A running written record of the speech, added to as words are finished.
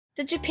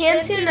The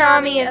Japan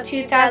Tsunami of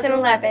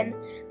 2011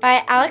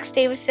 by Alex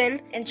Davisson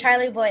and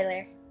Charlie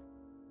Boiler.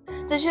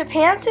 The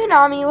Japan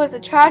Tsunami was a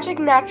tragic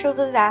natural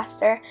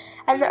disaster,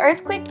 and the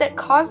earthquake that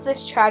caused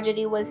this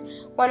tragedy was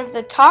one of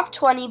the top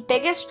 20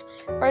 biggest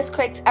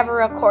earthquakes ever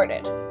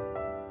recorded.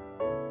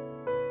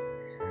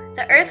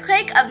 The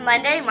earthquake of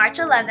Monday, March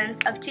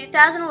 11th of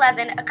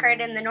 2011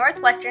 occurred in the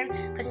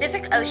northwestern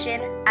Pacific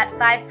Ocean at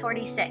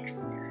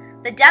 5:46.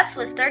 The depth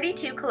was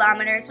 32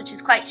 kilometers, which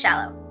is quite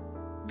shallow.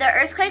 The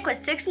earthquake was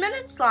 6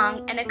 minutes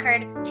long and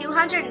occurred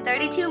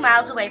 232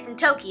 miles away from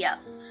Tokyo.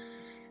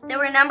 There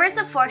were numbers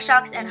of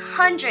foreshocks and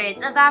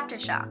hundreds of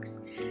aftershocks.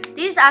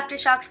 These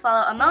aftershocks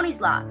follow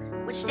Amoni's law,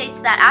 which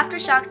states that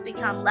aftershocks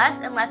become less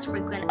and less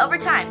frequent over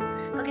time,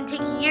 but can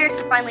take years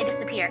to finally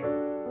disappear.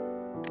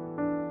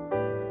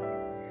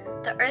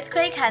 The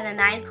earthquake had a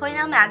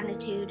 9.0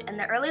 magnitude, and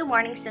the early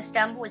warning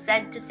system was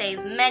said to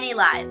save many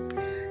lives,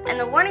 and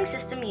the warning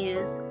system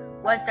used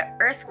was the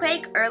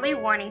Earthquake Early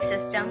Warning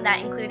System that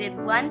included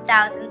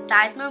 1,000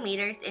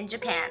 seismometers in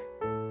Japan.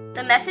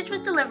 The message was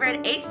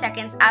delivered 8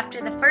 seconds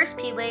after the first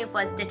P wave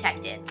was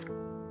detected.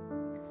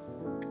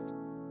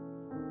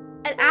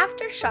 An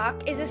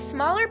aftershock is a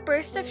smaller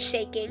burst of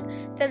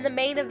shaking than the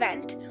main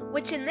event,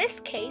 which in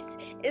this case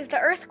is the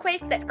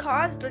earthquake that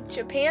caused the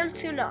Japan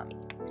Tsunami.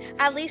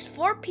 At least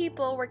 4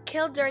 people were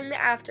killed during the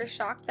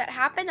aftershock that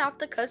happened off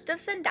the coast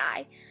of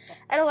Sendai,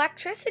 and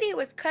electricity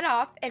was cut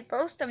off in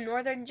most of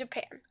northern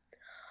Japan.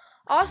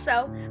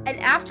 Also, an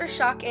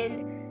aftershock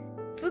in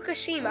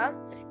Fukushima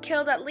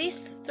killed at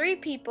least 3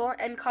 people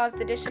and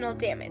caused additional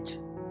damage.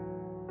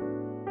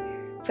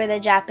 For the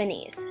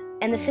Japanese,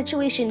 and the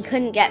situation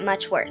couldn't get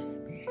much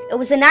worse. It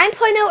was a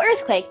 9.0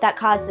 earthquake that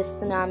caused this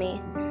tsunami.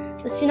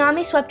 The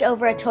tsunami swept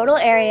over a total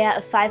area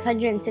of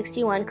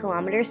 561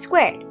 kilometers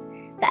squared.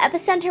 The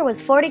epicenter was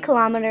 40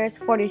 kilometers,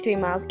 43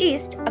 miles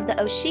east of the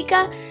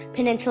Oshika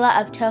Peninsula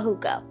of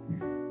Tohoku.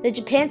 The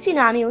Japan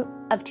Tsunami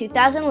of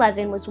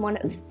 2011 was one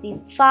of the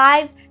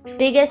 5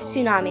 biggest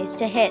tsunamis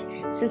to hit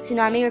since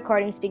tsunami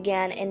recordings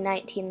began in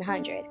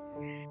 1900.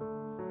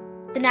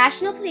 The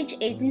National Police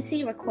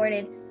Agency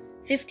recorded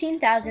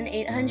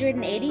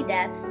 15,880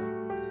 deaths,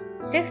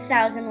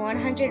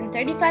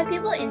 6,135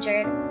 people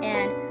injured,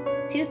 and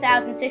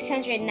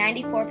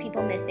 2,694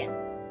 people missing.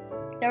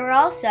 There were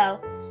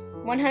also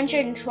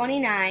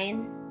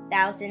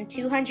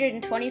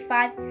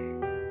 129,225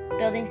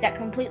 buildings that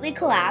completely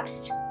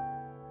collapsed,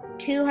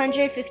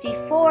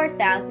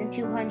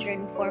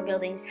 254,204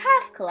 buildings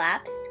half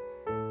collapsed,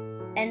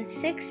 and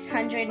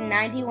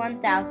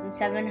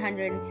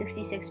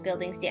 691,766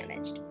 buildings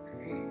damaged.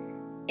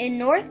 In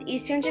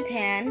northeastern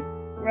Japan,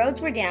 roads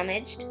were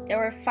damaged, there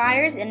were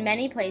fires in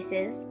many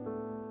places,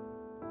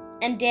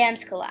 and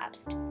dams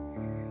collapsed.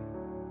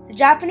 The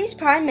Japanese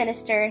Prime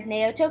Minister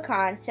Naoto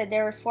Kan said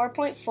there were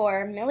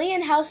 4.4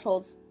 million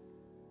households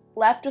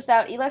left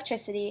without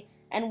electricity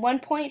and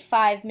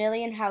 1.5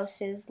 million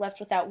houses left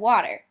without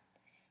water.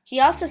 He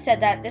also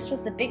said that this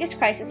was the biggest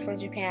crisis for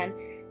Japan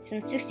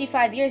since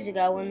 65 years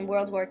ago when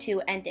World War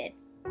II ended.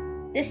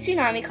 This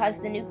tsunami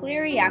caused the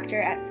nuclear reactor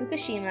at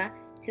Fukushima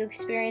to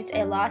experience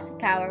a loss of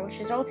power, which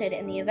resulted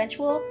in the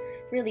eventual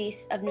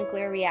release of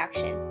nuclear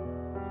reaction.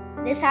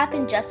 This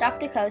happened just off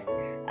the coast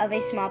of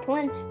a small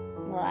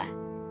peninsula.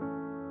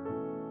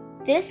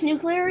 This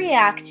nuclear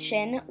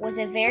reaction was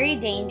very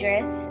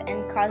dangerous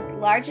and caused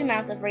large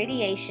amounts of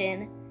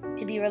radiation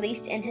to be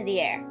released into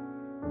the air.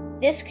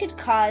 This could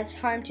cause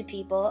harm to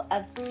people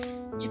of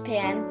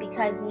Japan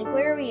because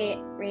nuclear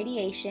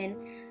radiation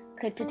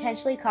could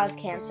potentially cause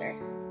cancer.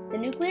 The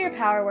nuclear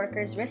power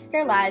workers risked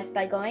their lives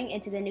by going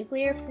into the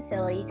nuclear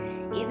facility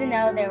even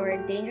though there were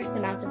dangerous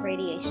amounts of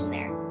radiation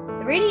there.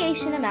 The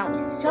radiation amount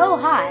was so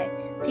high,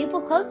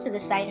 people close to the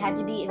site had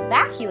to be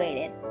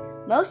evacuated.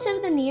 Most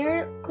of the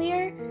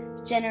nuclear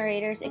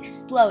generators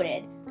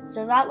exploded,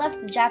 so that left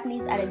the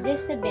Japanese at a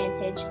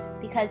disadvantage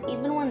because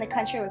even when the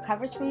country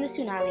recovers from the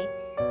tsunami,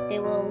 they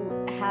will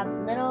have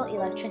little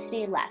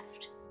electricity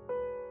left.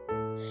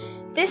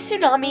 This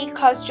tsunami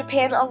caused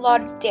Japan a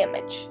lot of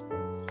damage.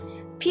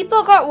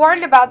 People got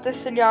warned about the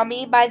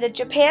tsunami by the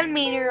Japan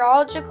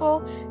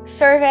Meteorological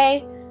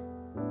Survey,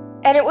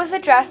 and it was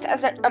addressed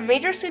as a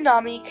major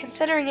tsunami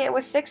considering it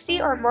was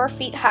 60 or more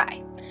feet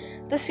high.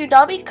 The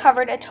tsunami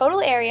covered a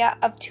total area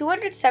of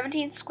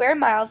 217 square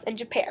miles in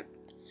Japan.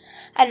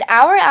 An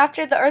hour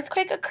after the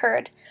earthquake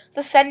occurred,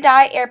 the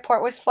Sendai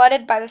airport was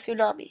flooded by the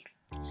tsunami.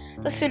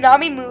 The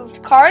tsunami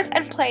moved cars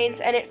and planes,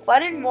 and it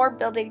flooded more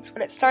buildings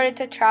when it started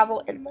to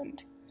travel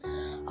inland.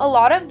 A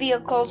lot of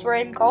vehicles were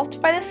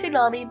engulfed by the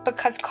tsunami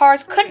because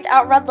cars couldn't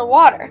outrun the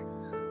water.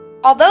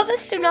 Although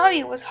this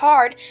tsunami was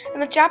hard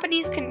and the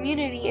Japanese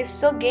community is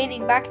still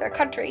gaining back their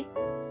country,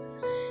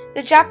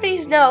 the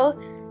Japanese know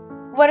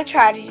what a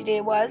tragedy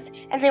it was,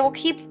 and they will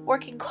keep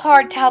working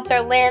hard to help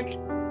their land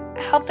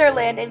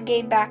and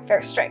gain back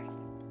their strength.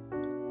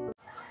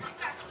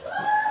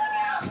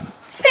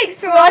 Thanks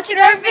for watching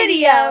our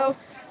video.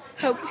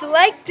 Hope you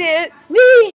liked it. Whee!